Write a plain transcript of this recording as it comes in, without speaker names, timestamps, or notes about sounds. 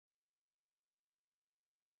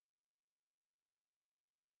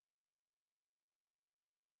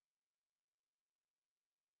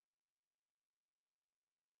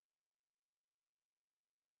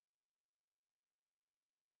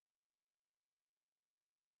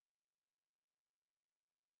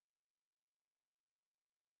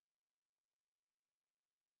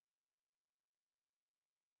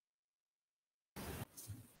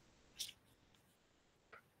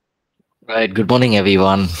Right. Good morning,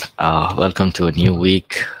 everyone. Welcome to a new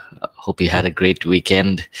week. Hope you had a great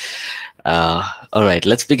weekend. All right,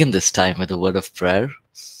 let's begin this time with a word of prayer.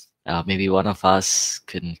 Maybe one of us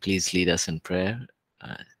can please lead us in prayer.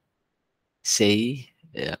 Uh, Say,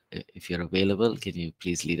 if you're available, can you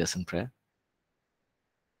please lead us in prayer?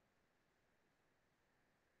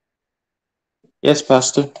 Yes,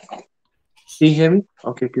 Pastor. Can you hear me?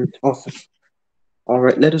 Okay, good. Awesome. All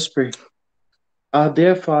right, let us pray. Our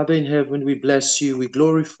dear Father in heaven, we bless you. We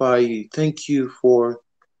glorify you. Thank you for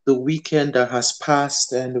the weekend that has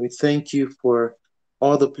passed, and we thank you for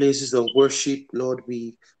all the places of worship. Lord,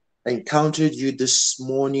 we encountered you this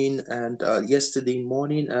morning and yesterday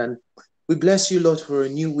morning, and we bless you, Lord, for a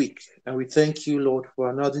new week. And we thank you, Lord, for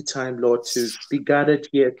another time, Lord, to be gathered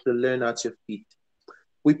here to learn at your feet.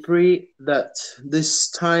 We pray that this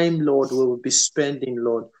time, Lord, we will be spending,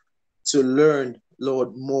 Lord, to learn,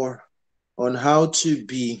 Lord, more on how to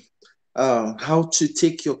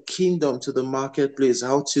take your kingdom to the marketplace,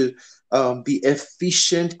 how to be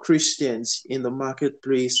efficient Christians in the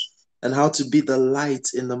marketplace, and how to be the light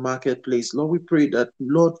in the marketplace. Lord, we pray that,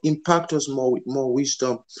 Lord, impact us more with more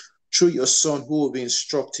wisdom through your Son who will be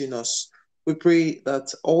instructing us. We pray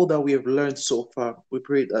that all that we have learned so far, we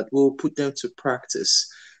pray that we'll put them to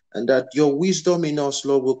practice and that your wisdom in us,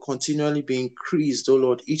 Lord, will continually be increased, oh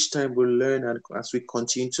Lord, each time we learn and as we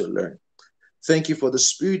continue to learn. Thank you for the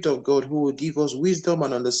Spirit of God who will give us wisdom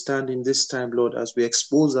and understanding this time, Lord, as we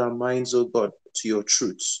expose our minds, oh God, to your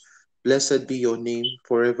truths. Blessed be your name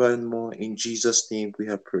forever and more. In Jesus' name we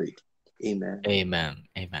have prayed. Amen. Amen.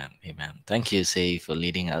 Amen. Amen. Thank you, Say, for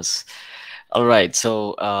leading us. All right.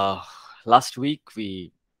 So last week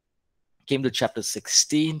we came to chapter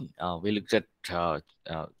 16. We looked at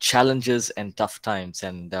challenges and tough times,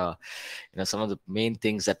 and some of the main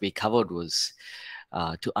things that we covered was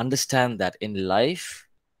to understand that in life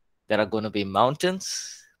there are going to be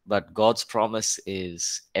mountains, but God's promise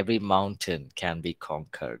is every mountain can be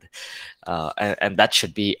conquered, and that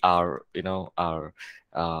should be our our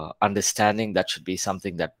understanding. That should be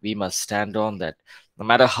something that we must stand on, that no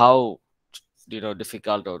matter how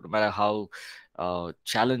difficult, or no matter how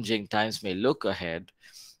challenging times may look ahead,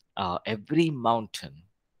 every mountain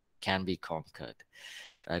can be conquered.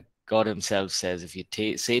 God himself says, if you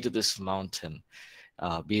say to this mountain,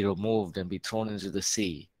 be removed and be thrown into the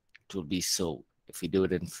sea, it will be so if we do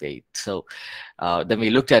it in faith. So then we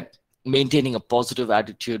looked at maintaining a positive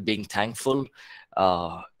attitude, being thankful,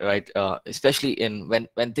 right? Especially in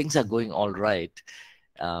when things are going all right,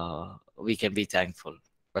 we can be thankful.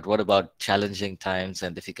 But what about challenging times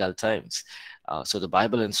and difficult times? So the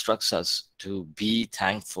Bible instructs us to be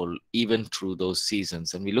thankful even through those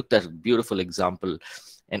seasons. And we looked at a beautiful example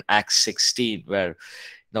in Acts 16, where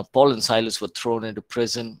Paul and Silas were thrown into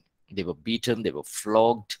prison. They were beaten, they were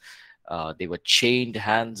flogged, they were chained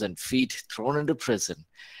hands and feet, thrown into prison.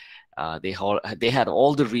 They had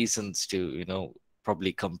all the reasons to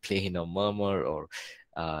probably complain or murmur, or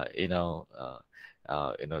uh, you know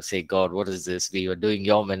uh, say, God, what is this? We were doing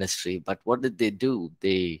your ministry. But what did they do?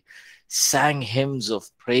 They sang hymns of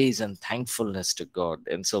praise and thankfulness to God.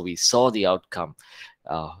 And so we saw the outcome,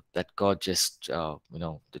 that God just,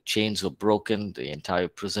 the chains were broken, the entire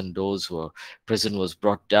prison was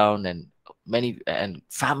brought down, and many and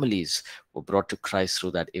families were brought to Christ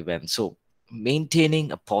through that event. So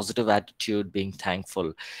maintaining a positive attitude, being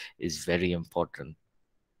thankful, is very important.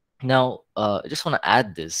 Now, I just want to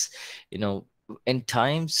add this, you know, in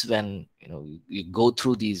times when, you go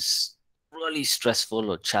through these really stressful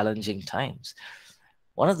or challenging times,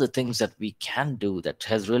 one of the things that we can do that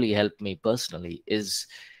has really helped me personally is,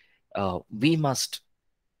 we must,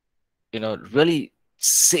 really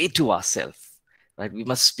say to ourselves, right? We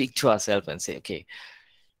must speak to ourselves and say, okay,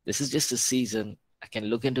 this is just a season. I can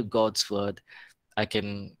look into God's word. I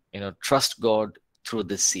can, trust God through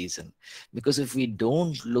this season. Because if we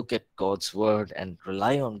don't look at God's word and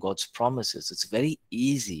rely on God's promises, it's very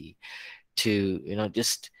easy to,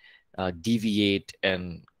 just deviate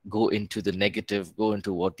and go into the negative, go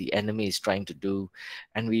into what the enemy is trying to do.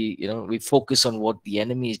 And we focus on what the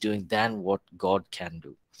enemy is doing than what God can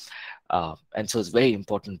do. And so it's very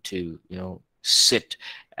important to, sit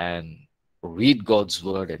and read God's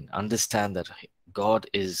word and understand that God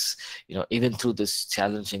is, even through this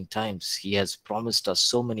challenging times, He has promised us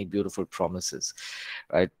so many beautiful promises,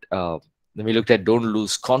 right? Then we looked at don't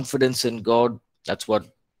lose confidence in God. That's what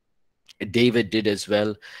David did as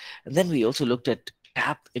well. And then we also looked at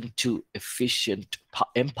tap into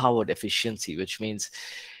empowered efficiency, which means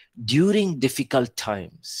during difficult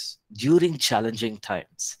times, during challenging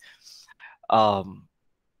times, um,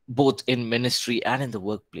 both in ministry and in the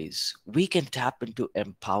workplace, we can tap into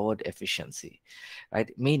empowered efficiency,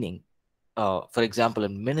 right? Meaning, for example,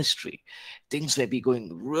 in ministry, things may be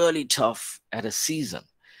going really tough at a season,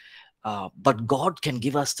 but God can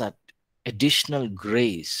give us that additional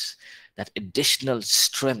grace, that additional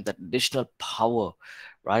strength, that additional power,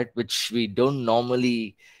 right? Which we don't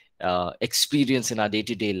normally experience in our day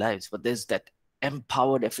to day lives. But there's that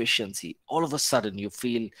empowered efficiency. All of a sudden, you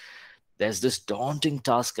feel there's this daunting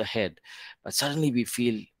task ahead, but suddenly we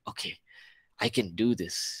feel, okay, I can do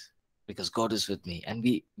this because God is with me. And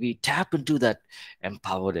we tap into that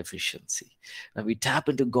empowered efficiency. And we tap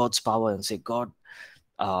into God's power and say, God,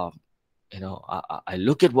 uh, I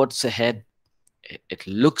look at what's ahead. It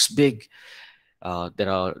looks big. There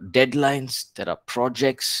are deadlines, there are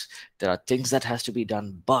projects, there are things that has to be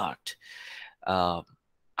done, but uh,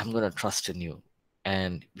 I'm going to trust in you.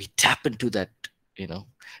 And we tap into that,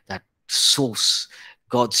 that source,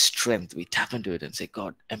 God's strength. We tap into it and say,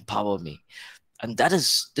 God, empower me. And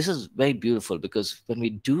this is very beautiful, because when we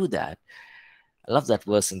do that, I love that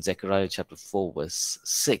verse in Zechariah chapter 4, verse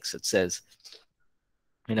 6. It says,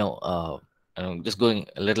 you know, uh, I'm just going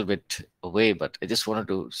a little bit away, but I just wanted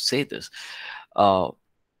to say this. Uh,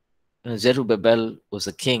 Zerubbabel was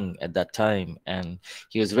a king at that time, and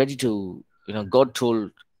he was ready to, God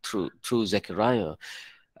told through Zechariah,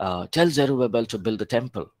 tell Zerubbabel to build the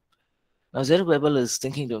temple. Now Zerubbabel is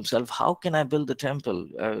thinking to himself, how can I build the temple?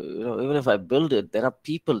 Even if I build it, there are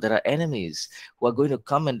people, there are enemies who are going to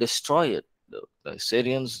come and destroy it. The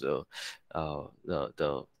Syrians, the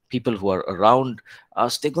people who are around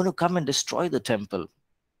us, they're going to come and destroy the temple.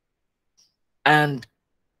 And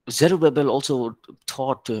Zerubbabel also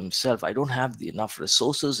thought to himself, I don't have enough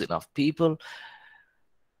resources, enough people.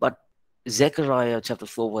 But Zechariah chapter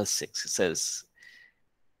 4, verse 6, it says,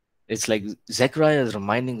 it's like Zechariah is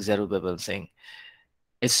reminding Zerubbabel, saying,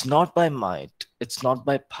 it's not by might, it's not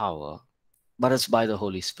by power, but it's by the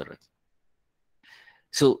Holy Spirit.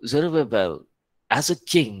 So Zerubbabel, as a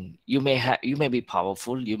king, you may be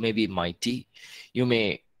powerful, you may be mighty, you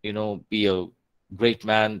may be a great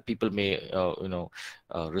man. People may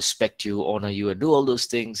respect you, honor you, and do all those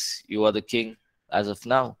things. You are the king as of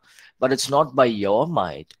now, but it's not by your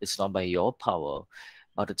might, it's not by your power,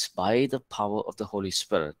 but it's by the power of the Holy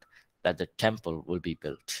Spirit that the temple will be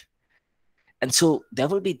built. And so there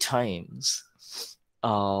will be times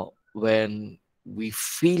uh, when we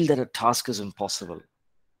feel that a task is impossible.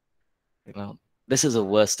 You know, this is a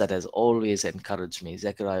verse that has always encouraged me.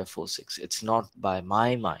 Zechariah 4:6. It's not by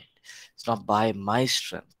my mind, it's not by my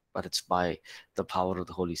strength, but it's by the power of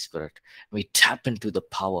the Holy Spirit. We tap into the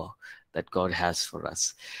power that God has for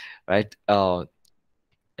us, right? And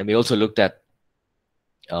we also looked at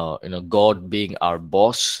God being our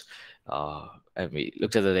boss, and we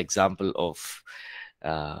looked at an example of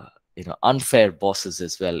unfair bosses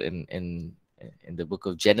as well in the book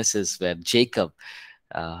of Genesis, where Jacob,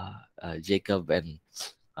 and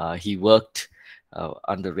he worked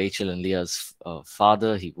under Rachel and Leah's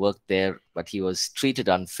father. He worked there, but he was treated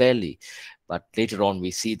unfairly. But later on,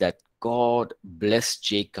 we see that God blessed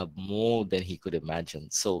Jacob more than he could imagine.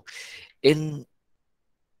 So in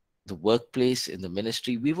the workplace, in the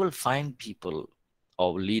ministry, we will find people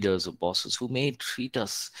or leaders or bosses who may treat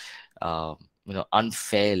us,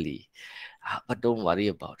 unfairly. But don't worry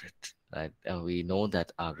about it. Right? We know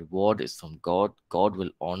that our reward is from God. God will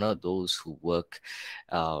honor those who work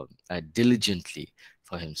diligently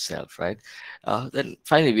for Himself. Right? Then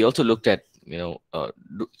finally, we also looked at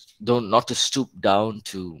don't not to stoop down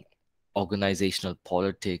to organizational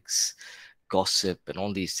politics, gossip, and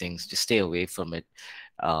all these things. Just stay away from it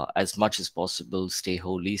as much as possible. Stay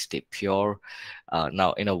holy, stay pure.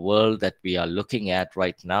 Now, in a world that we are looking at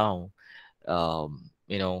right now,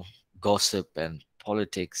 gossip and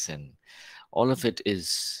politics and all of it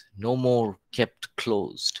is no more kept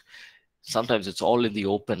closed. Sometimes it's all in the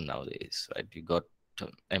open nowadays, right? You got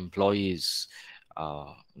employees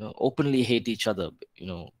openly hate each other.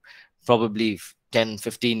 Probably 10,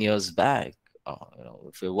 15 years back,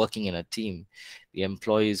 if we're working in a team, the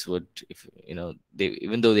employees would, if they,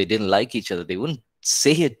 even though they didn't like each other, they wouldn't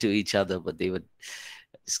say it to each other, but they would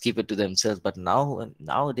just keep it to themselves. But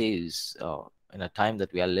nowadays, in a time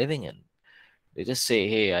that we are living in, they just say,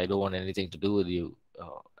 hey, I don't want anything to do with you.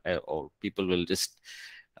 Or people will just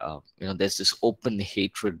there's this open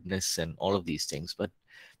hatredness and all of these things. But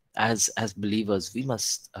as believers, we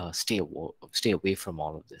must stay away from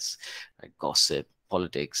all of this, like gossip,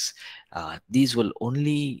 politics. These will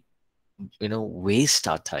only waste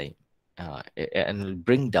our time, and will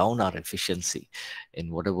bring down our efficiency in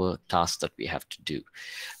whatever task that we have to do,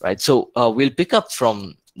 right? So we'll pick up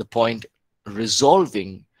from the point,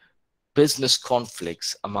 resolving business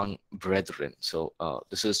conflicts among brethren. So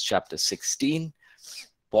this is chapter 16.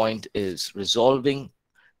 Point is resolving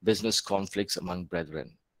business conflicts among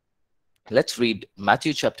brethren. Let's read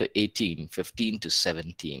Matthew chapter 18, 15 to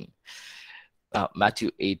 17.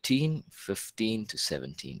 Matthew 18, 15 to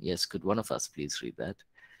 17. Yes, could one of us please read that?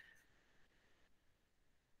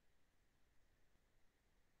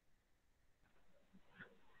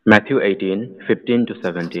 Matthew 18:15 to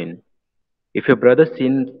 17. If your brother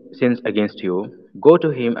sins against you, go to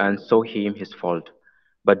him and show him his fault,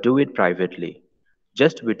 but do it privately,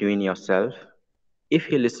 just between yourself. If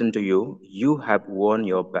he listens to you, you have won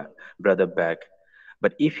your brother back.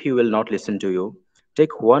 But if he will not listen to you,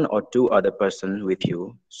 take one or two other persons with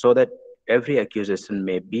you, so that every accusation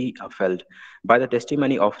may be upheld by the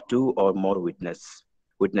testimony of two or more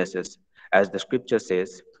witnesses, as the scripture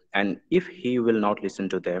says. And if he will not listen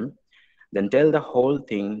to them, then tell the whole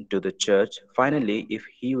thing to the church. Finally, if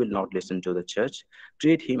he will not listen to the church,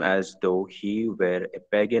 treat him as though he were a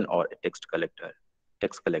pagan or a tax collector.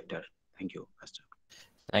 Tax collector. Thank you, Pastor.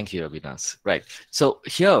 Thank you, Avinas. Right. So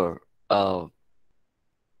here,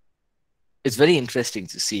 it's very interesting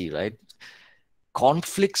to see, right?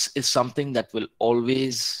 Conflicts is something that will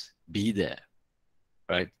always be there,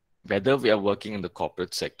 right? Whether we are working in the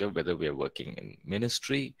corporate sector, whether we are working in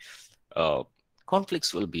ministry, uh,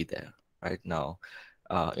 conflicts will be there. Right now,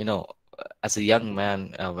 you know, as a young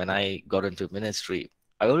man, when I got into ministry,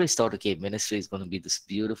 I always thought, okay, ministry is going to be this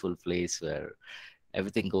beautiful place where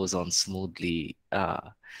everything goes on smoothly,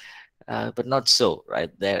 but not so,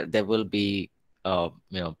 right? There will be,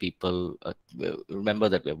 people. Remember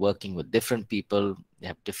that we're working with different people. They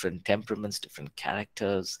have different temperaments, different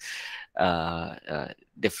characters,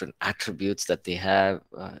 different attributes that they have.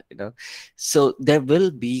 So there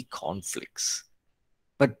will be conflicts,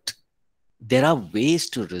 but there are ways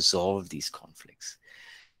to resolve these conflicts,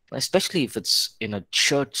 especially if it's in a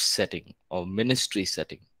church setting or ministry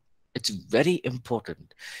setting. It's very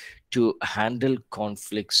important to handle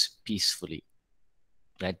conflicts peacefully.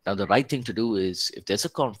 Right now, the right thing to do is, if there's a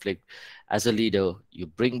conflict, as a leader, you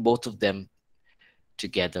bring both of them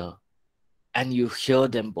together and you hear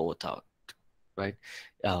them both out. Right.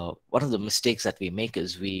 One of the mistakes that we make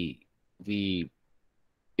is we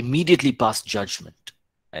immediately pass judgment.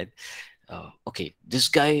 Right. Okay, this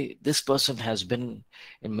person has been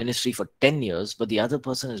in ministry for 10 years, but the other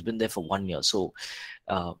person has been there for 1 year. So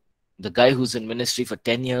uh, the guy who's in ministry for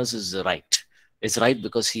 10 years is right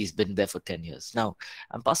because he's been there for 10 years. Now,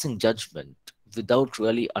 I'm passing judgment without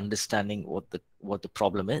really understanding what the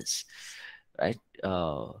problem is, right?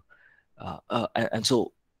 And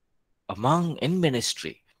so among in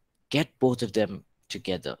ministry, get both of them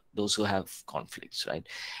together, those who have conflicts, right?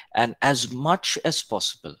 And as much as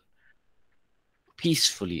possible,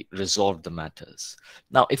 peacefully resolve the matters.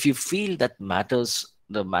 Now, if you feel that the matter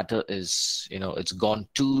is, it's gone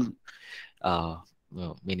too,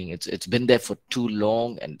 meaning it's been there for too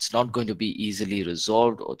long and it's not going to be easily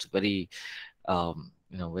resolved, or it's very,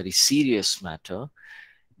 very serious matter,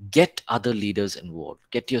 get other leaders involved,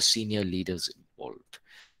 get your senior leaders involved.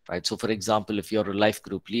 Right. So, for example, if you're a life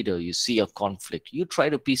group leader, you see a conflict, you try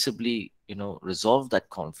to peaceably, resolve that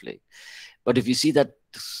conflict. But if you see that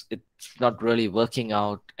it's not really working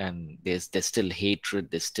out and there's still hatred,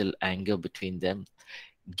 there's still anger between them,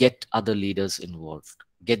 get other leaders involved,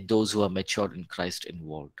 get those who are matured in Christ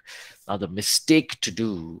involved. Now, the mistake to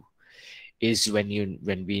do is when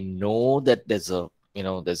we know that there's a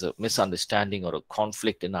misunderstanding or a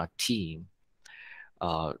conflict in our team,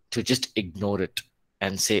 to just ignore it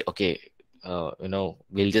and say, okay,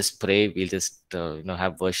 we'll just pray, we'll just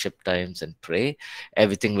have worship times and pray,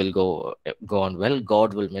 everything will go on well,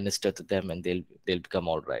 God will minister to them and they'll become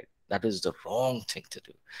all right. That is the wrong thing to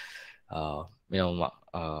do. I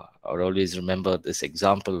would always remember this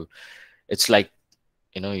example. It's like,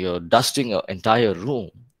 you're dusting an entire room.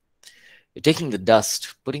 You're taking the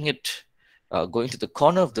dust, putting it, going to the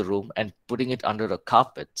corner of the room and putting it under a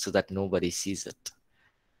carpet so that nobody sees it.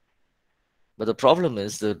 But the problem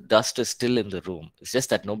is the dust is still in the room. It's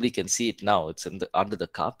just that nobody can see it now. It's under the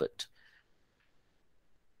carpet.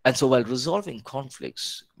 And so while resolving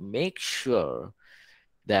conflicts, make sure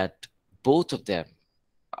that both of them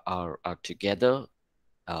are together.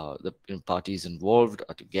 The parties involved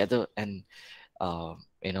are together, and uh,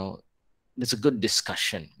 you know there's a good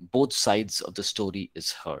discussion. Both sides of the story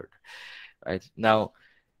is heard. Right now,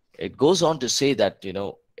 it goes on to say that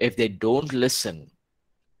if they don't listen,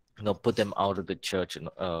 put them out of the church, and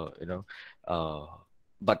uh,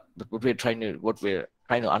 but what we're trying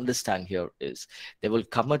to understand here is there will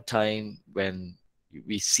come a time when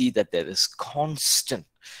we see that there is constant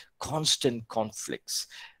conflicts,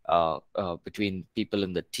 between people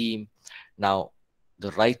in the team. Now,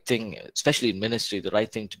 the right thing, especially in ministry, the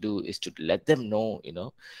right thing to do is to let them know,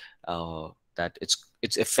 that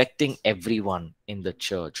it's affecting everyone in the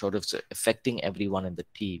church, or it's affecting everyone in the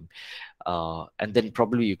team. And then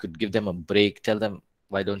probably you could give them a break, tell them,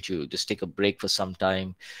 why don't you just take a break for some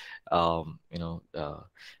time, um, you know, uh,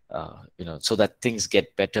 so that things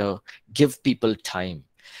get better. Give people time,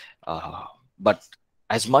 uh, but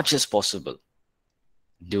as much as possible,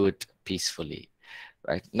 do it peacefully.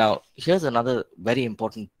 Right now, here's another very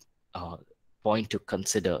important uh, point to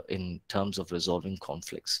consider in terms of resolving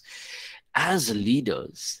conflicts. As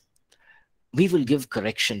leaders, we will give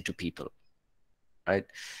correction to people, right?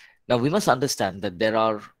 Now, we must understand that there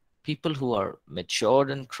are people who are matured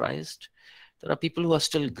in Christ, there are people who are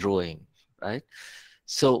still growing, right?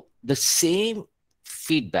 So, the same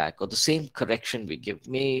feedback or the same correction we give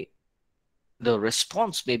the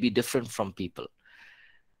response may be different from people,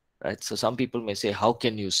 right? So, some people may say, how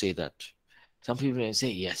can you say that? Some people may say,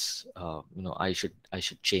 yes, I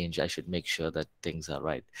should change, I should make sure that things are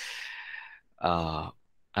right. uh,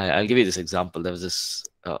 I'll give you this example. There was this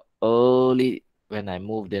early when I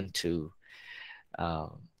moved into uh,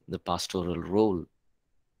 the pastoral role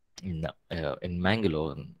in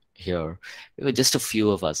Mangalore. And here we were just a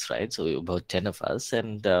few of us, right? So we were about 10 of us,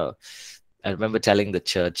 and I remember telling the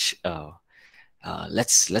church,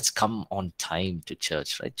 let's come on time to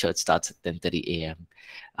church, right? Church starts at 10:30 a.m.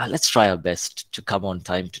 Let's try our best to come on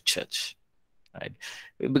time to church, right?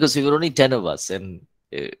 Because we were only 10 of us, and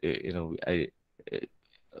uh,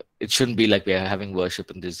 it shouldn't be like we are having worship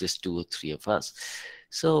and there's just two or three of us.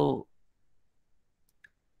 So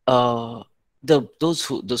uh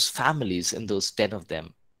those families and those 10 of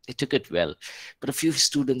them, they took it well, but a few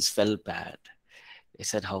students felt bad. They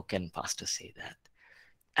said, how can pastor say that?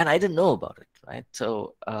 And I didn't know about it, right?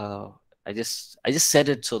 So I just said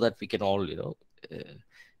it so that we can all,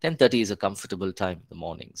 10:30 is a comfortable time in the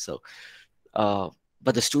morning. So uh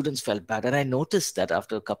but the students felt bad, and I noticed that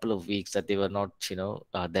after a couple of weeks that they were not,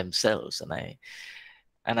 themselves.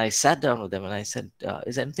 And I sat down with them and I said,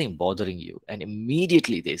 is anything bothering you? And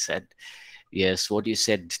immediately they said, yes, what you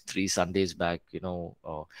said 3 Sundays back,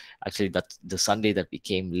 actually that the Sunday that we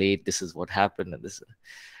came late, this is what happened.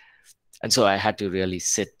 And so I had to really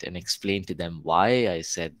sit and explain to them why I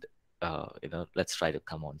said, let's try to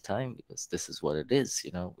come on time, because this is what it is.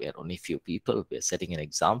 We are only few people. We're setting an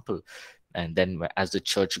example. And then as the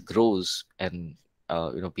church grows and,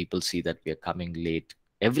 people see that we are coming late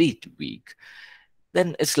every week,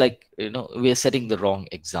 then it's like, we are setting the wrong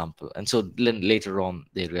example. And so then later on,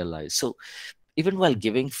 they realize. So even while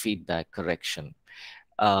giving feedback, correction,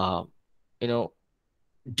 uh, you know,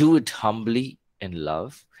 do it humbly in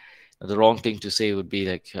love. The wrong thing to say would be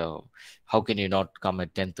like, how can you not come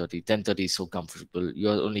at 10:30? 10:30 is so comfortable.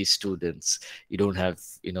 You're only students. You don't have,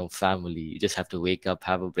 family. You just have to wake up,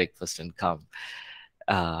 have a breakfast, and come.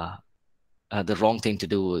 Uh, the wrong thing to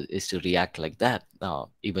do is to react like that.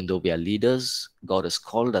 Even though we are leaders, God has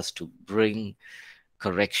called us to bring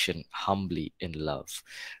correction humbly in love,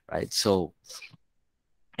 right? So,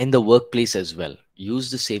 in the workplace as well, use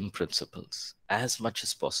the same principles as much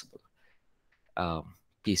as possible.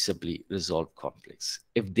 Peaceably resolve conflicts.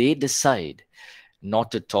 If they decide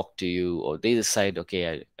not to talk to you, or they decide,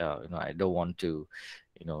 okay, I don't want to,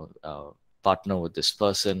 you know, uh, partner with this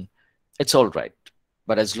person, it's all right.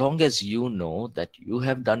 But as long as you know that you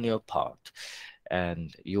have done your part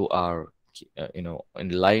and you are,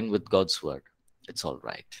 in line with God's word, it's all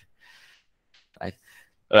right. Right.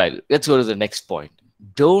 All right. Let's go to the next point.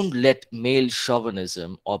 Don't let male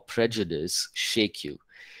chauvinism or prejudice shake you.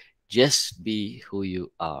 Just be who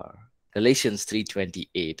you are. Galatians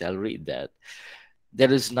 3:28. I'll read that.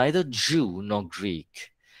 There is neither Jew nor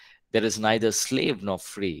Greek. There is neither slave nor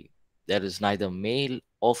free. There is neither male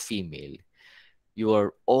or female. You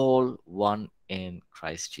are all one in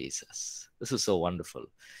Christ Jesus. This is so wonderful,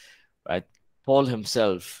 right? Paul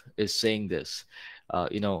himself is saying this.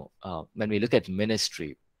 When we look at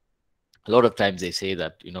ministry, a lot of times they say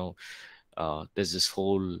that, there's this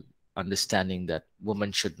whole understanding that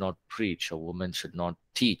women should not preach or women should not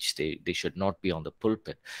teach. They should not be on the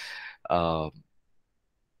pulpit.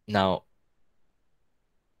 Now,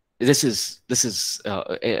 I'm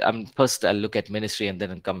first I'll look at ministry and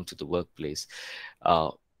then I'll come to the workplace.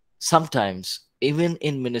 uh, Sometimes even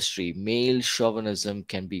in ministry, male chauvinism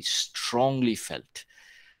can be strongly felt,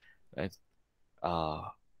 right? uh,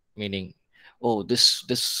 Meaning, oh,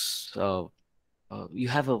 you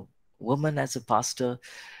have a woman as a pastor.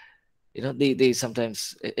 They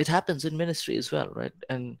sometimes, it happens in ministry as well, right?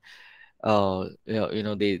 And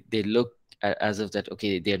they look as if that,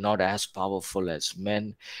 okay, they're not as powerful as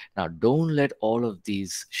men. Now, don't let all of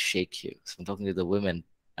these shake you. So I'm talking to the women,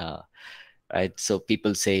 uh, right? So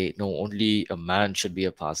people say, no, only a man should be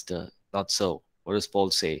a pastor. Not so. What does Paul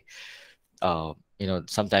say?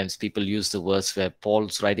 Sometimes people use the verse where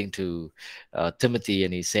Paul's writing to Timothy,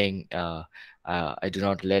 and he's saying, I do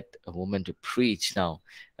not let a woman to preach. Now,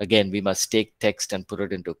 again, we must take text and put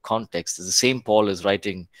it into context. The same Paul is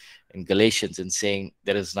writing in Galatians and saying,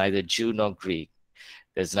 there is neither Jew nor Greek,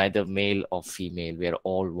 there's neither male or female, we are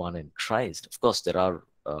all one in Christ. Of course, there are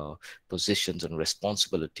positions and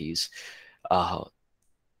responsibilities, uh,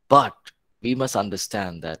 but we must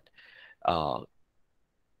understand that uh,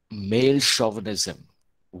 male chauvinism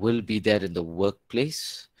will be there in the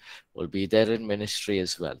workplace, will be there in ministry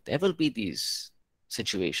as well. There will be these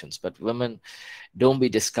situations, but women, don't be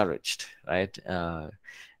discouraged, right?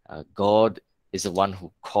 God is the one who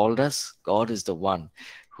called us. God is the one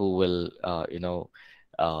who will, uh,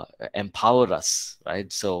 empower us,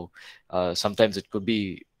 right? So sometimes it could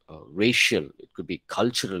be racial, it could be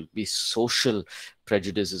cultural, it could be social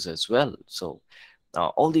prejudices as well. So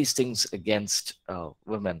all these things against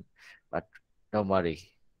women, but don't worry.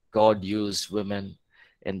 God used women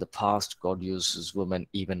in the past. God uses women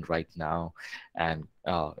even right now, and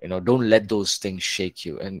don't let those things shake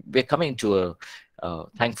you. And we're coming to a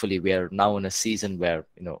thankfully, we are now in a season where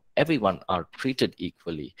everyone are treated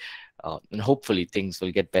equally, and hopefully things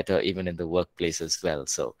will get better even in the workplace as well.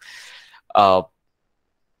 So,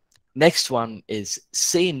 next one is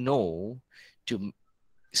say no to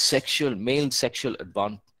male sexual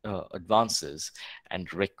advances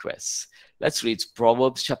and requests. Let's read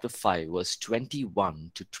Proverbs chapter 5, verse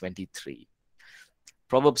 21 to 23.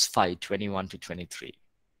 Proverbs 5, 21 to 23.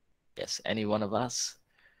 Yes, any one of us?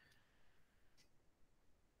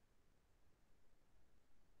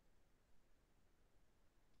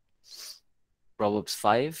 Proverbs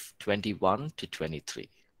 5, 21 to 23.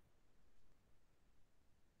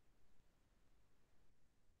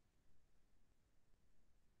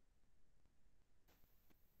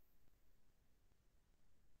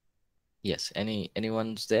 Yes,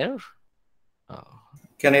 anyone's there? Oh,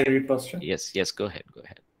 Can I read, Pastor? yes, go ahead.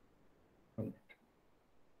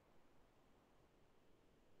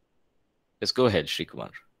 Yes, go ahead,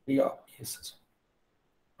 Srikumar. Yeah, yes.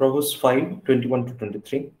 Proverbs 5, 21 to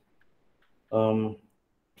 23.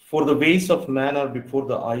 For the ways of man are before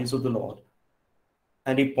the eyes of the Lord,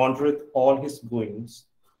 and he pondereth all his goings.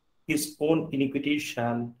 His own iniquity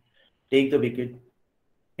shall take the wicked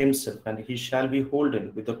himself, and he shall be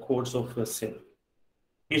holden with the cords of sin.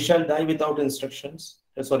 He shall die without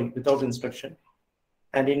without instruction,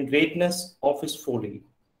 and in greatness of his folly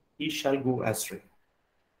he shall go astray.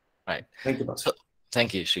 Right. Thank you, Pastor. So,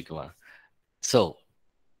 thank you, Srikumar. So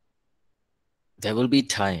there will be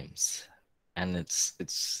times, and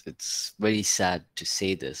it's very sad to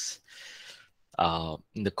say this.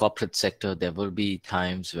 In the corporate sector, there will be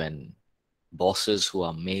times when bosses who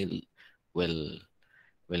are male will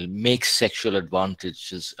make sexual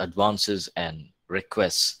advances and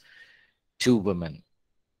requests to women.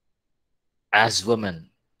 As women,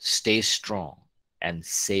 stay strong and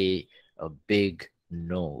say a big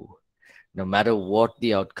no, no matter what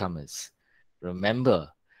the outcome is. Remember,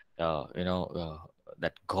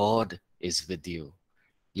 that God is with you.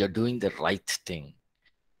 You're doing the right thing.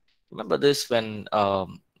 Remember this when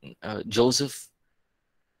Joseph,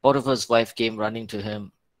 Potiphar's wife, came running to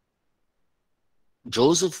him.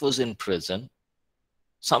 Joseph was in prison.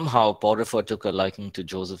 Somehow Potiphar took a liking to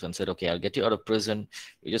Joseph and said, okay, I'll get you out of prison.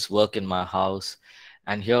 You just work in my house.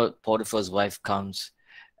 And here Potiphar's wife comes.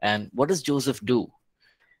 And what does Joseph do?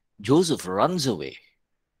 Joseph runs away.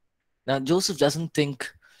 Now, Joseph doesn't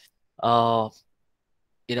think, uh,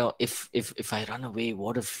 if I run away,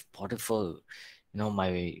 what if Potiphar,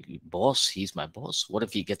 my boss, he's my boss. What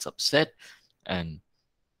if he gets upset? And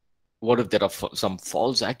what if there are some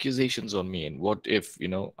false accusations on me? And what if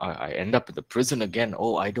I end up in the prison again?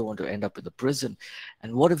 Oh, I don't want to end up in the prison.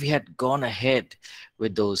 And what if he had gone ahead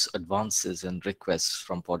with those advances and requests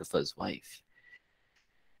from Potiphar's wife?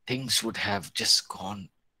 Things would have just gone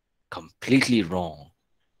completely wrong.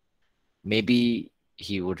 Maybe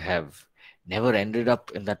he would have never ended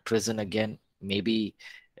up in that prison again. Maybe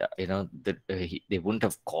they wouldn't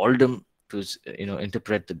have called him to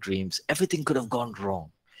interpret the dreams. Everything could have gone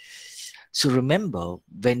wrong. So remember,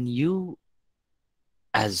 when you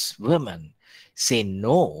as women say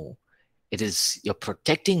no, it is you're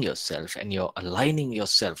protecting yourself and you're aligning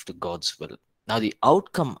yourself to God's will. Now the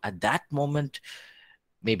outcome at that moment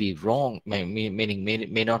may be wrong, meaning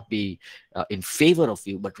may not be in favor of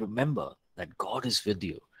you, but remember that God is with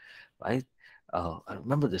you, right? I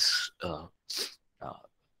remember this uh,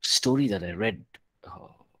 story that I read.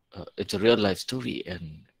 It's a real life story,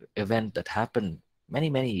 an event that happened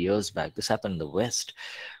many years back. This happened in the West,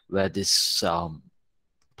 where this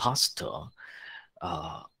pastor,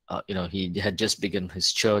 he had just begun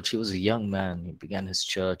his church. He was a young man. He began his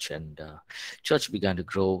church, and church began to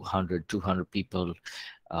grow 100, 200 people.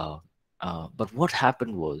 Uh, but what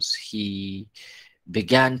happened was he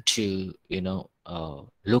began to,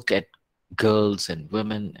 look at girls and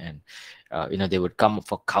women, and they would come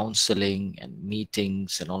for counseling and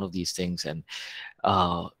meetings and all of these things. And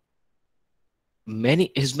uh,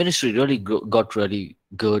 many his ministry really got really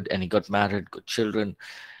good, and he got married, got children.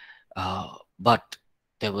 But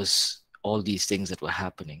there was all these things that were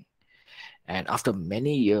happening. And after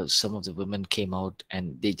many years, some of the women came out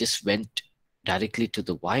and they just went directly to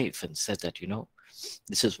the wife and said that,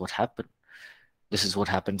 this is what happened. This is what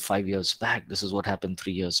happened 5 years back. This is what happened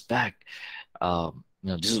 3 years back.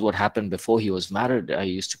 This is what happened before he was married. I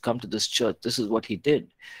used to come to this church. This is what he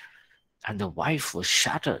did. And the wife was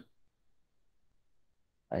shattered,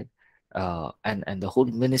 right? And the whole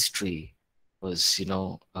ministry was,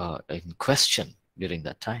 in question during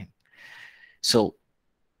that time. So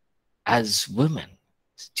as women,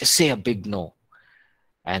 just say a big no,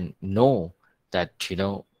 and know that,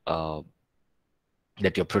 that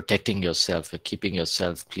you're protecting yourself, you're keeping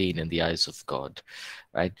yourself clean in the eyes of God,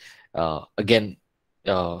 right? Again,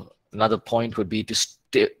 another point would be to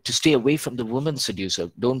stay away from the woman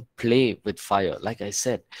seducer. Don't play with fire. Like I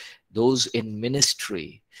said, those in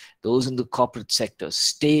ministry, those in the corporate sector,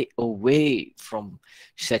 stay away from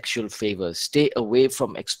sexual favors, stay away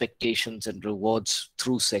from expectations and rewards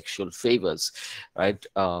through sexual favors, right?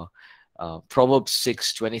 Proverbs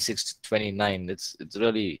 6:26 to 29. It's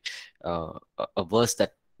really a verse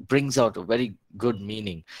that brings out a very good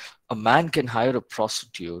meaning. A man can hire a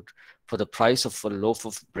prostitute for the price of a loaf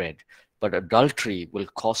of bread, but adultery will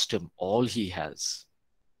cost him all he has.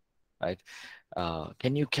 Right?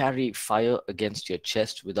 Can you carry fire against your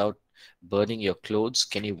chest without burning your clothes?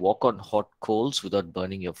 Can you walk on hot coals without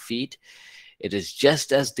burning your feet? It is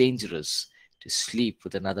just as dangerous to sleep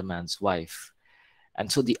with another man's wife. And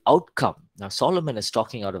so the outcome, now Solomon is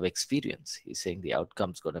talking out of experience. He's saying the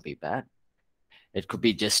outcome's going to be bad. It could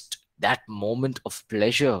be just that moment of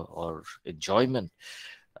pleasure or enjoyment,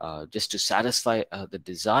 just to satisfy the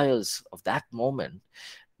desires of that moment.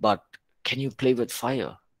 But can you play with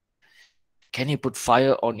fire? Can you put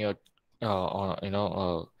fire on your,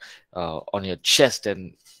 on your chest,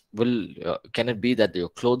 and can it be that your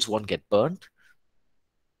clothes won't get burned?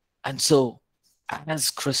 And so,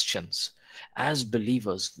 as Christians, as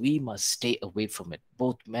believers, we must stay away from it,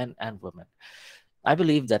 both men and women. I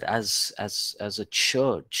believe that as a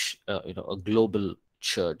church, a global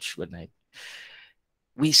church,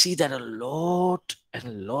 we see that a lot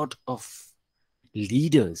of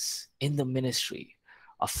leaders in the ministry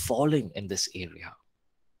are falling in this area.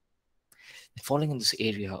 They're falling in this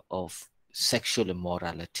area of sexual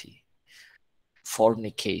immorality,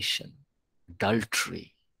 fornication,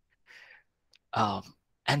 adultery.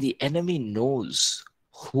 And the enemy knows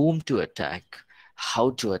whom to attack,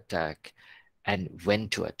 how to attack, and when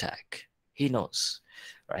to attack. He knows,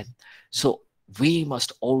 right? So we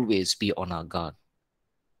must always be on our guard.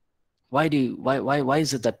 Why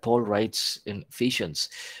is it that Paul writes in Ephesians?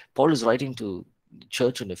 Paul is writing to the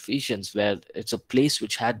church in Ephesians, where it's a place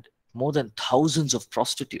which had more than thousands of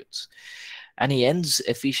prostitutes. And he ends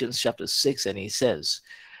Ephesians chapter 6 and he says,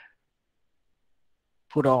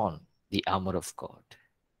 put on the armor of God.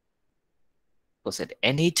 Because at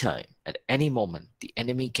any time, at any moment, the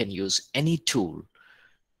enemy can use any tool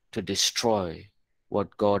to destroy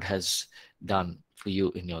what God has done for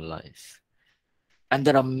you in your life. And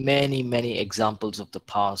there are many examples of the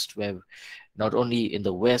past where, not only in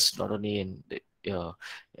the West, not only in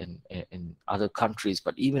other countries,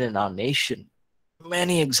 but even in our nation,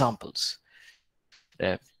 many examples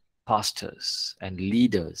where pastors and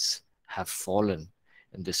leaders have fallen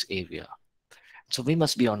in this area. So we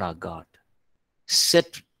must be on our guard.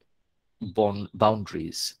 Set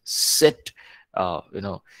boundaries. Set,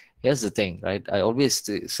 here's the thing, right? I always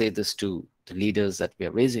say this to the leaders that we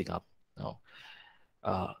are raising up.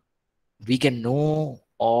 We can know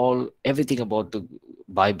everything about the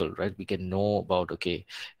Bible, right? We can know about,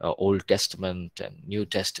 Old Testament and New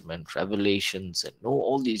Testament, Revelations, and know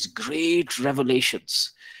all these great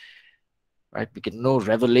revelations, right? We can know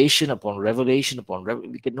revelation upon revelation upon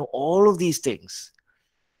revelation. We can know all of these things,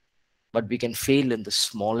 but we can fail in the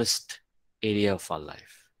smallest area of our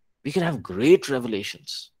life. We can have great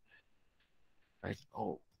revelations, right?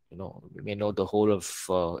 We may know the whole of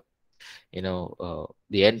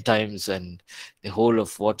the end times and the whole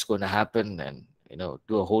of what's going to happen, and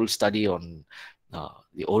do a whole study on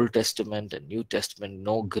the Old Testament and New Testament,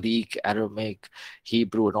 no Greek, Aramaic,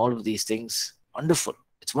 Hebrew, and all of these things. Wonderful.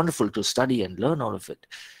 It's wonderful to study and learn all of it.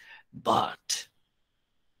 But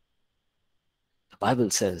the Bible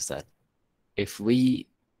says that if we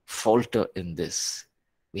falter in this,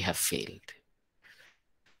 we have failed.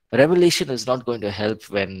 Revelation is not going to help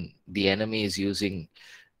when the enemy is using,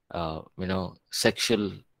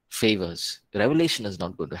 sexual favors. Revelation is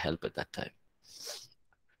not going to help at that time,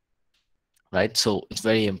 right? So it's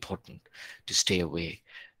very important to stay away,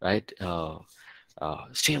 right?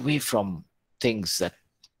 Stay away from things that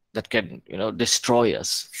can, destroy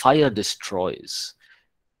us. Fire destroys.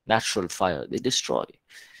 Natural fire, they destroy.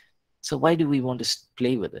 So why do we want to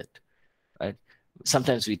play with it, right?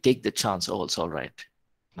 Sometimes we take the chance. Oh, it's all right.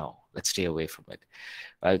 No, let's stay away from it.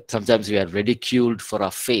 Right? Sometimes we are ridiculed for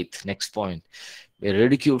our faith. Next point, we're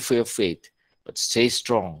ridiculed for your faith, but stay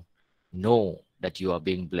strong. Know that you are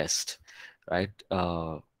being blessed, right?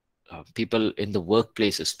 People in the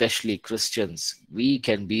workplace, especially Christians, we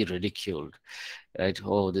can be ridiculed, right?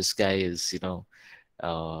 Oh, this guy is, he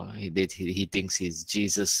thinks he's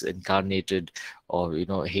Jesus incarnated, or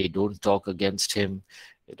hey, don't talk against him,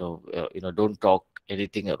 don't talk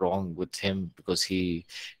anything wrong with him, because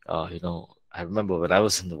I remember when I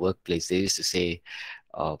was in the workplace, they used to say,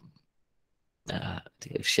 um, I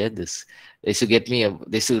think I've shared this. They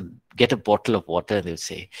used to get a bottle of water, and they would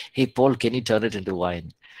say, "Hey, Paul, can you turn it into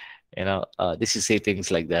wine?" They used to say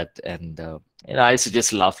things like that, and I used to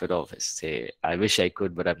just laugh it off. I say, "I wish I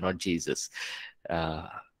could, but I'm not Jesus." Uh,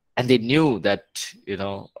 and they knew that,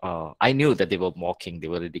 I knew that they were mocking, they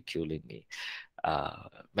were ridiculing me.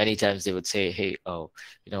 Many times they would say, "Hey,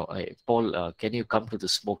 Paul, can you come to the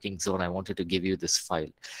smoking zone? I wanted to give you this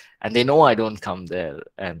file." And they know I don't come there.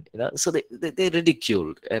 And, so they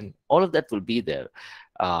ridiculed, and all of that will be there.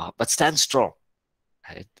 But stand strong,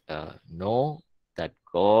 right? Know that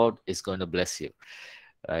God is going to bless you,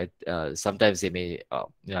 right? Sometimes they may,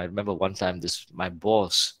 I remember one time my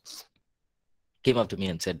boss came up to me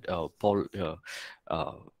and said, Paul,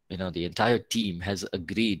 uh, the entire team has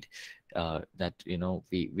agreed that,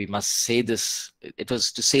 we must say this. It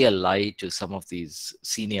was to say a lie to some of these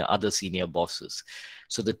other senior bosses.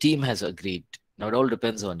 So the team has agreed. Now it all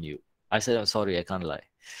depends on you. I said, "I'm sorry, I can't lie."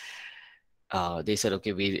 They said,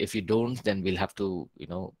 "Okay, if you don't, then we'll have to,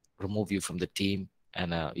 remove you from the team,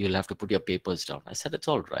 and you'll have to put your papers down." I said, "It's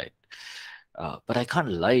all right. But I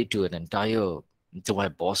can't lie to my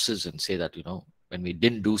bosses and say that, when we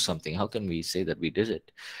didn't do something, how can we say that we did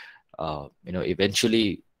it?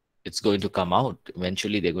 Eventually it's going to come out.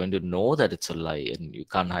 Eventually they're going to know that it's a lie, and you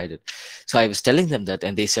can't hide it." So I was telling them that,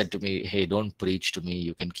 and they said to me, "Hey, don't preach to me.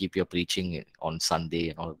 You can keep your preaching on Sunday,"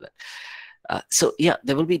 and all of that. So yeah,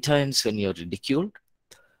 there will be times when you're ridiculed,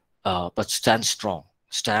 but stand strong.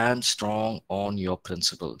 Stand strong on your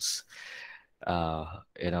principles. I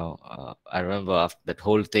remember after that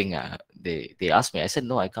whole thing, they asked me. I said,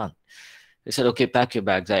 "No, I can't." They said, "Okay, pack your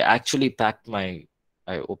bags." I actually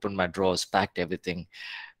I opened my drawers, packed everything.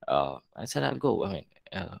 I said, "I'll go." I mean,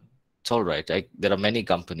 it's all right. There are many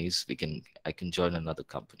companies. I can join another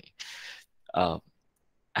company. Uh,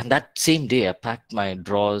 and that same day, I packed my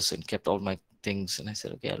drawers and kept all my things. And I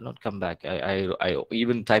said, "Okay, I'll not come back." I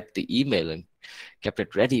even typed the email and kept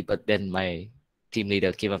it ready. But then my team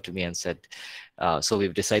leader came up to me and said, "So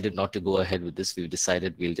we've decided not to go ahead with this. We've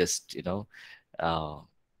decided we'll just, uh,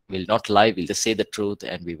 we'll not lie. We'll just say the truth,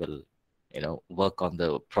 and we will, work on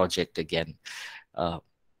the project again." Uh,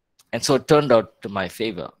 and so it turned out to my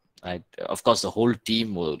favor. Of course, the whole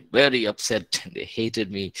team were very upset. They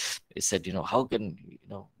hated me. They said, "How can,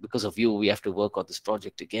 because of you, we have to work on this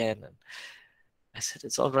project again?" And I said,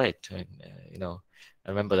 "It's all right." And, I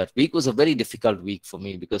remember that week was a very difficult week for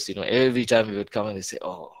me, because, every time we would come and they say,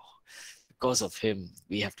 "Oh, because of him,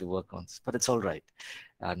 we have to work on this." But it's all right.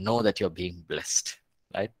 Know that you're being blessed,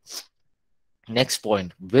 right? Next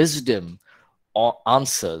point, wisdom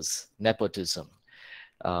answers nepotism.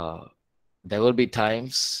 Uh, there will be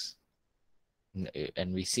times,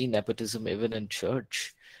 and we see nepotism even in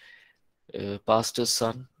church. Pastor's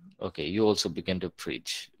son, okay, you also begin to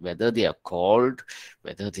preach, whether they are called,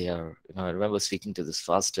 whether they are, I remember speaking to this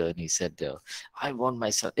pastor, and he said, "I want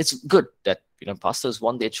my son." It's good that, pastors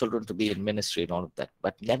want their children to be in ministry and all of that,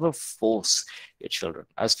 but never force your children.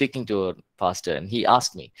 I was speaking to a pastor, and he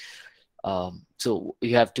asked me, "So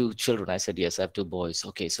you have two children?" I said, "Yes, I have two boys."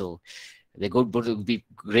 "Okay, so they're going to be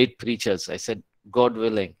great preachers?" I said, "God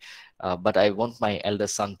willing." but I want my elder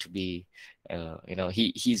son to be,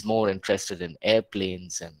 he's more interested in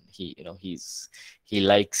airplanes, and he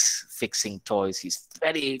likes fixing toys. He's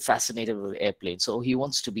very fascinated with airplanes, so he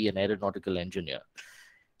wants to be an aeronautical engineer.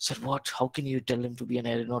 Said, what? How can you tell him to be an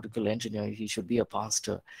aeronautical engineer? He should be a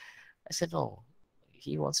pastor. I said, no,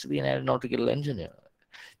 he wants to be an aeronautical engineer.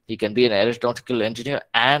 He can be an aeronautical engineer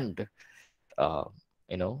and uh,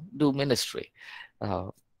 do ministry. Uh,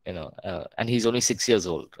 and he's only 6 years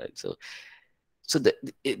old, right?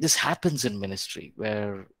 This happens in ministry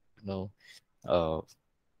where you know uh,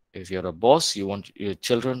 if you're a boss, you want your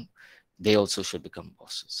children, they also should become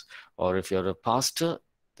bosses. Or if you're a pastor,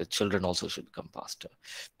 the children also should become pastor.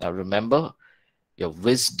 Now remember, your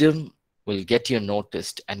wisdom will get you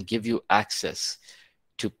noticed and give you access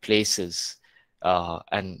to places,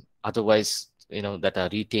 and otherwise, that are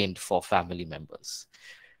retained for family members.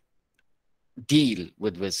 Deal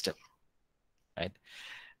with wisdom, right?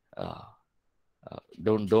 Uh,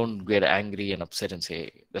 don't get angry and upset and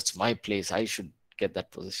say, that's my place, I should get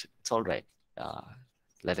that position. It's all right. uh,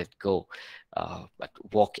 Let it go, but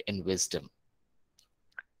walk in wisdom.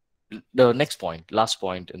 The next point, last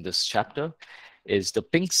point in this chapter, is the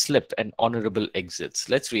pink slip and honorable exits.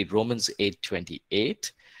 Let's read Romans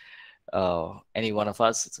 8:28. Any one of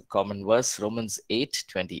us, it's a common verse, Romans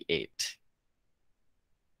 8:28.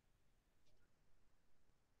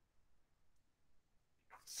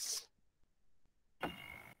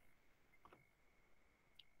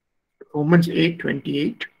 Romans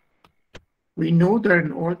 8:28. We know that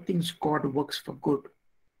in all things God works for good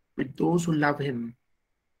with those who love him,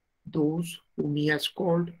 those whom he has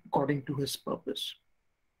called according to his purpose.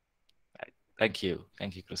 Thank you.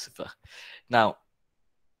 Thank you, Christopher. Now,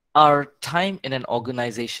 our time in an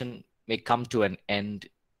organization may come to an end.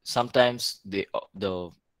 Sometimes we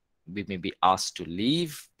may be asked to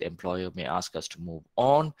leave. The employer may ask us to move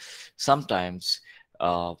on. Sometimes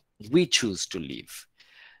we choose to leave.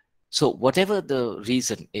 So whatever the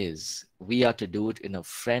reason is, we are to do it in a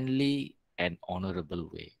friendly and honorable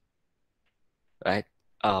way, right?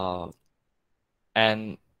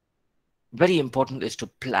 And very important is to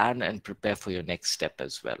plan and prepare for your next step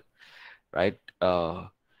as well, right?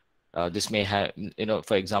 This may have,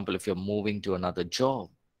 for example, if you're moving to another job,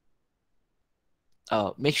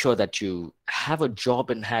 make sure that you have a job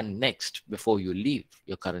in hand next before you leave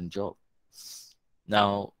your current job.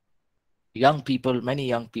 Now, many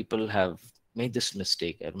young people have made this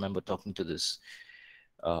mistake. I remember talking to this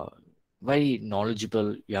very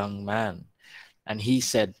knowledgeable young man, and he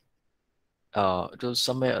said it was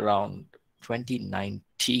somewhere around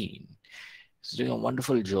 2019. He's doing a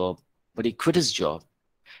wonderful job, but he quit his job,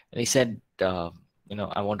 and he said, I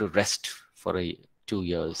want to rest for 2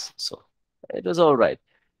 years. So it was all right.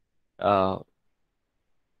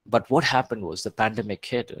 But what happened was the pandemic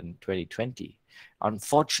hit in 2020.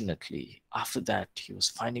 Unfortunately, after that, he was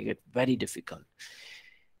finding it very difficult.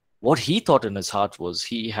 What he thought in his heart was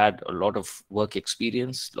he had a lot of work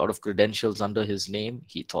experience, a lot of credentials under his name.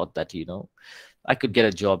 He thought that, I could get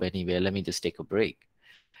a job anywhere. Let me just take a break.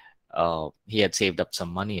 He had saved up some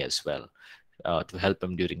money as well to help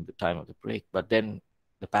him during the time of the break. But then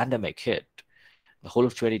the pandemic hit. The whole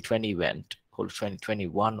of 2020 went. Whole of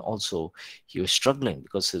 2021 also, he was struggling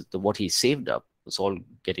because what he saved up was all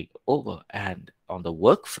getting over. And on the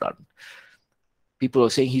work front, people were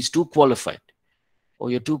saying he's too qualified. Oh,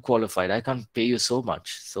 you're too qualified. I can't pay you so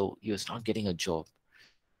much. So he was not getting a job.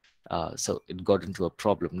 So it got into a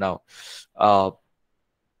problem. Now,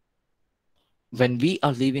 when we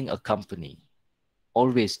are leaving a company,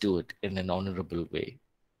 always do it in an honorable way.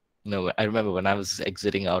 I remember when I was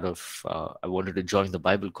exiting out of, I wanted to join the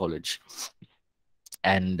Bible college.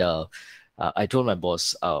 And I told my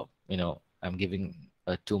boss, I'm giving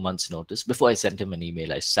a 2 months notice. Before I sent him an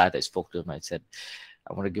email, I spoke to him. I said,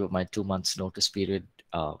 I want to give my 2 months notice period.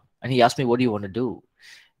 And he asked me, what do you want to do?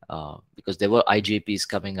 Because there were IJPs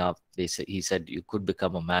coming up. He said, you could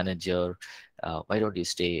become a manager. Why don't you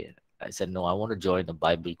stay? I said, no, I want to join a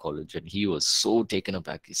Bible college. And he was so taken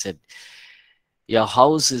aback. He said, your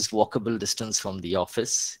house is walkable distance from the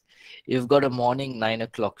office. You've got a morning 9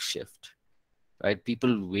 o'clock shift, right?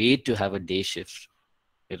 People wait to have a day shift.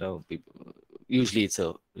 Usually it's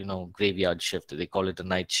a graveyard shift. They call it a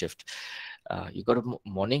night shift. You got a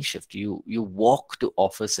morning shift. You walk to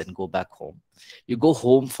office and go back home. You go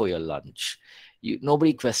home for your lunch.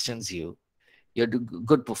 Nobody questions you. You're a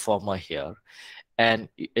good performer here, and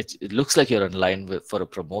it looks like you're in line for a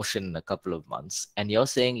promotion in a couple of months. And you're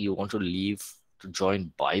saying you want to leave to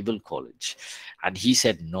join Bible college. And he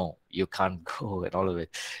said, no, you can't go and all of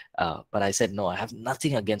it. But I said, no, I have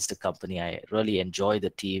nothing against the company. I really enjoy the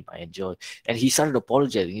team. I enjoy. And he started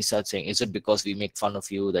apologizing. He started saying, is it because we make fun of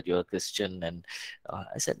you that you're a Christian? And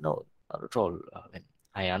I said, no, not at all. I mean,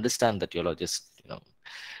 I understand that you're just,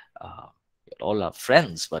 uh, all our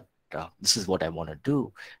friends, but this is what I want to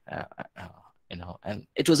do. Uh, uh, and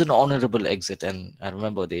it was an honorable exit. And I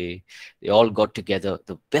remember they all got together.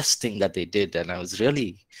 The best thing that they did, and I was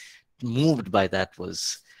really moved by that,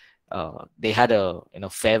 was they had a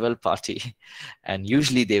farewell party, and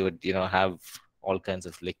usually they would have all kinds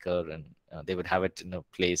of liquor, and they would have it in a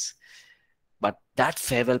place. But that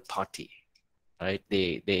farewell party, right?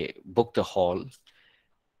 They booked a hall.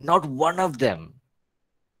 Not one of them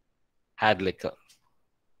had liquor.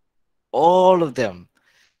 All of them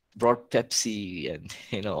brought Pepsi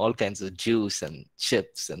and all kinds of juice and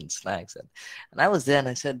chips and snacks, and I was there and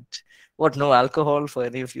I said, "What? No alcohol for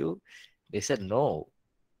any of you?" They said, "No,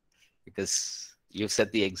 because you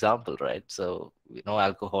set the example, right? So no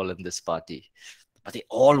alcohol in this party." But they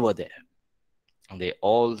all were there, and they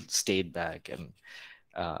all stayed back. And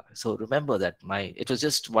so remember that it was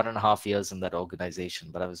just 1.5 years in that organization,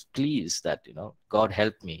 but I was pleased that God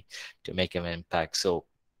helped me to make an impact. So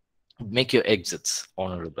make your exits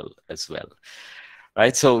honorable as well,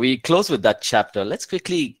 right? So we close with that chapter. Let's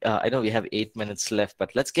quickly, I know we have 8 minutes left,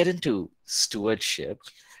 but let's get into stewardship,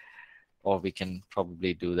 or we can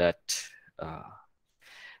probably do that.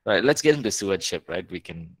 Right, let's get into stewardship, right? We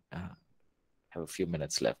can have a few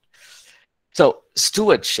minutes left. So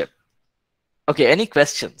stewardship. Okay, any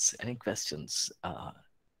questions? Any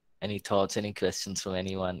thoughts, any questions from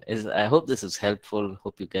anyone? I hope this is helpful.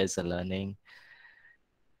 Hope you guys are learning.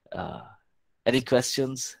 Any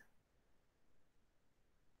questions?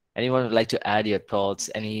 Anyone would like to add your thoughts?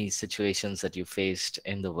 Any situations that you faced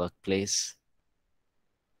in the workplace?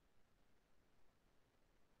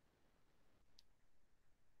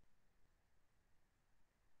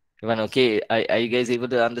 Everyone okay? Are you guys able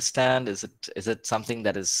to understand? Is it something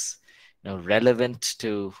that is relevant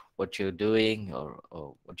to what you're doing, or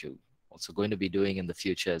what you're also going to be doing in the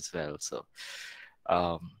future as well? So,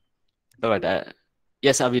 all right.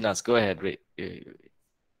 Yes, Avinash, go ahead.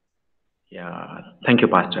 Yeah, thank you,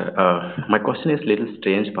 Pastor. My question is a little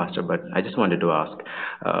strange, Pastor, but I just wanted to ask,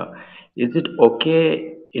 uh, is it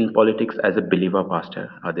okay in politics as a believer, Pastor?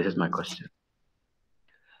 This is my question.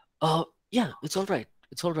 Yeah, it's all right.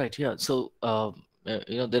 It's all right. Yeah. So,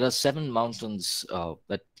 there are 7 mountains uh,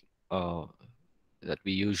 that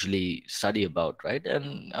we usually study about, right?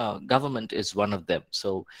 And government is one of them.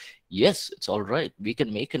 So, yes, it's all right. We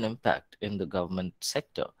can make an impact in the government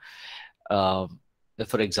sector. Um,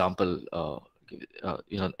 for example,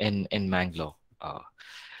 in Bangalore,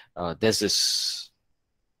 there's this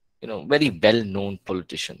very well-known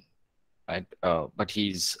politician, right? But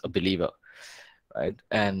he's a believer, right?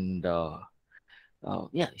 And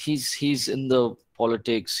yeah, he's in the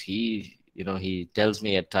politics. He tells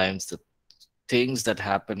me at times the things that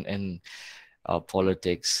happen in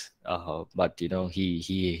politics. But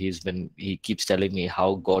he keeps telling me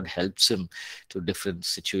how God helps him to different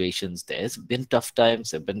situations. There's been tough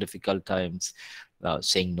times, there've been difficult times,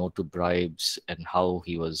 saying no to bribes, and how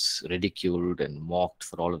he was ridiculed and mocked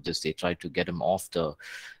for all of this. They tried to get him off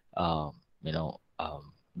uh, you know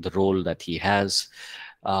the role that he has.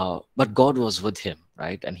 But God was with him,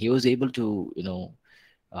 right? And he was able to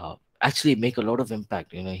actually make a lot of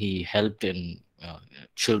impact. He helped in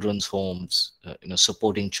children's homes,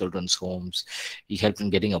 supporting children's homes. He helped in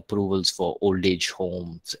getting approvals for old age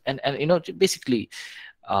homes, and basically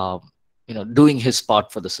doing his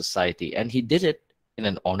part for the society. And he did it in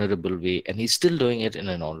an honorable way, and he's still doing it in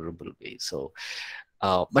an honorable way. So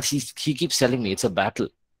but he keeps telling me it's a battle.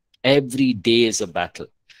 Every day is a battle,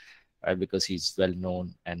 right? Because he's well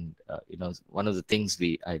known. And one of the things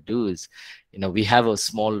I do is, we have a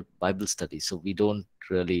small Bible study, so we don't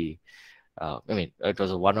really I mean, it was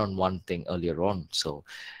a one-on-one thing earlier on. So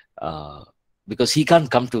because he can't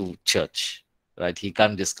come to church, right? He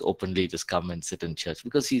can't just openly just come and sit in church,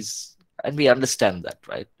 because and we understand that,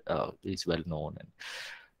 right? He's well known, and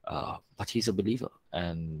but he's a believer.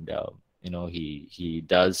 And he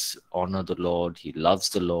does honor the Lord. He loves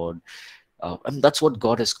the Lord. And that's what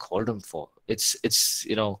God has called him for. It's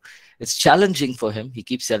challenging for him. He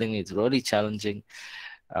keeps telling me it's really challenging.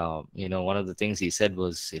 One of the things he said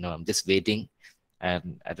was, I'm just waiting,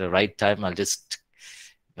 and at the right time, I'll just,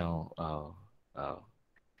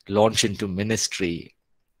 launch into ministry.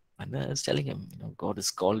 And I was telling him, God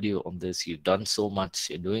has called you on this. You've done so much.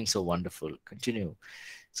 You're doing so wonderful. Continue.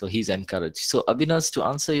 So he's encouraged. So Abhinas, to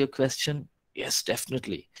answer your question, yes,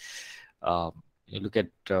 definitely. You look at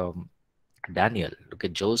Daniel, look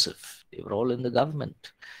at Joseph. They were all in the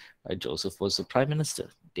government. Right? Joseph was the prime minister.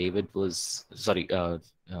 David was, sorry, uh,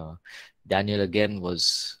 Daniel again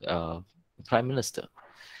was prime minister.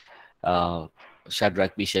 Uh,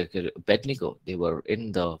 Shadrach, Meshach, and Abednego, they were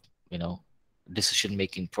in the, you know,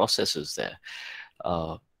 decision-making processes there.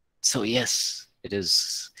 Uh, so yes,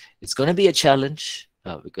 it's going to be a challenge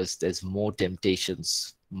because there's more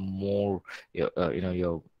temptations, more, you're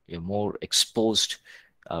more exposed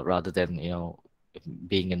rather than,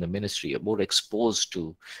 being in the ministry. You're more exposed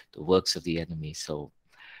to the works of the enemy. So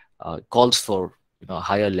it calls for, a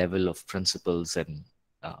higher level of principles and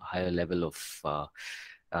higher level of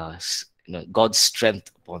God's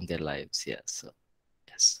strength upon their lives. Yeah. So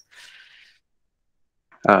yes.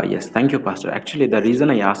 Yes, thank you, Pastor. Actually, the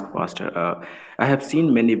reason I asked, Pastor, I have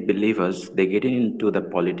seen many believers, they get into the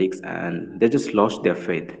politics and they just lost their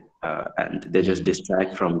faith and they just Mm,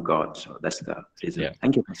 distract from God. So that's the reason. yeah.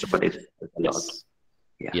 Thank you, Pastor, for this a lot. Yes.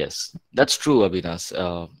 Yeah. Yes. That's true, Abinas.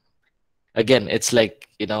 Again, it's like,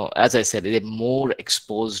 as I said, they're more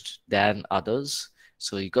exposed than others.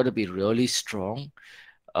 So you got to be really strong.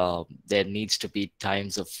 There needs to be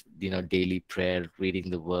times of, daily prayer, reading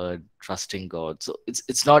the word, trusting God. So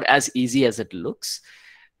it's not as easy as it looks.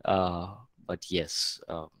 Uh, but yes,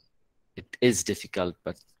 it is difficult,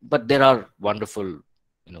 but there are wonderful,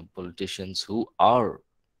 politicians who are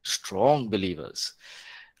strong believers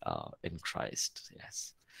in Christ.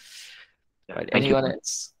 Yes. Yeah. Right. Thank you, Anyone Pastor.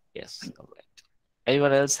 else? Yes. All right.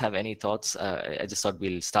 Anyone else have any thoughts? I just thought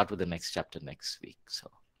we'll start with the next chapter next week. So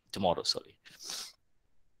tomorrow, sorry.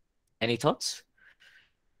 Any thoughts?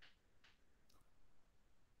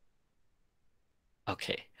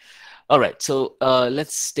 Okay. All right. So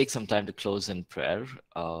let's take some time to close in prayer.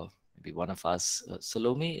 Maybe one of us,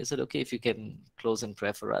 Salome, is it okay if you can close in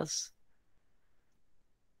prayer for us?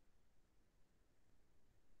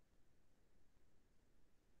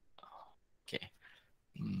 Okay.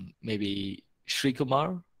 Maybe Shri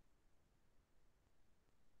Kumar?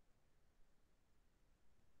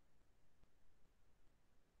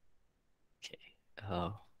 Okay.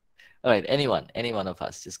 All right. Any one of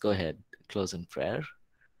us, just go ahead, close in prayer.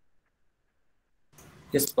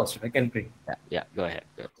 Yes, Pastor, I can pray. Yeah, go ahead.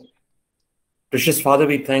 Go. Precious Father,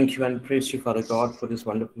 we thank you and praise you, Father God, for this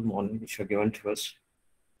wonderful morning which you have given to us.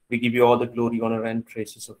 We give you all the glory, honor, and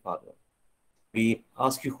praises, of Father. We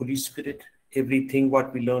ask you, Holy Spirit, everything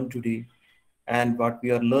what we learned today and what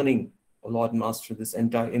we are learning, O Lord Master,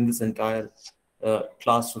 in this entire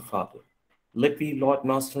class, of Father. Let me, Lord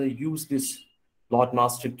Master, use this, Lord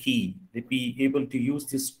Master, key. Let me be able to use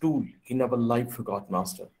this tool in our life, God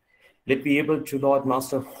Master. Let be able to, Lord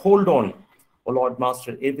Master, hold on, O Lord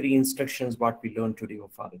Master, every instructions what we learn today, O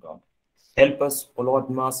Father God. Help us, O Lord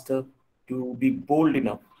Master, to be bold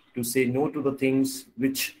enough to say no to the things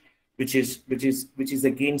which is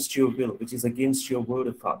against your will, which is against your word,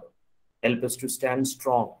 O Father. Help us to stand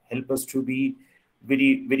strong. Help us to be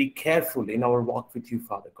very, very careful in our walk with you,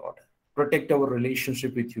 Father God. Protect our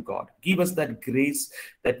relationship with you, God. Give us that grace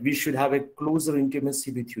that we should have a closer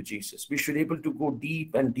intimacy with you, Jesus. We should be able to go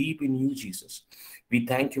deep and deep in you, Jesus. We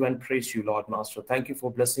thank you and praise you, Lord Master. Thank you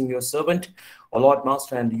for blessing your servant, O Lord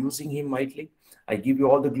Master, and using him mightily. I give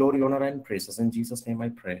you all the glory, honor, and praises. In Jesus' name I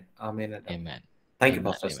pray. Amen. And Amen. thank you,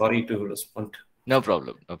 Amen. Pastor. Amen. Sorry to respond. No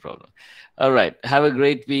problem. No problem. All right. Have a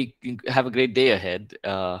great week. Have a great day ahead.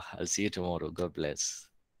 I'll see you tomorrow. God bless.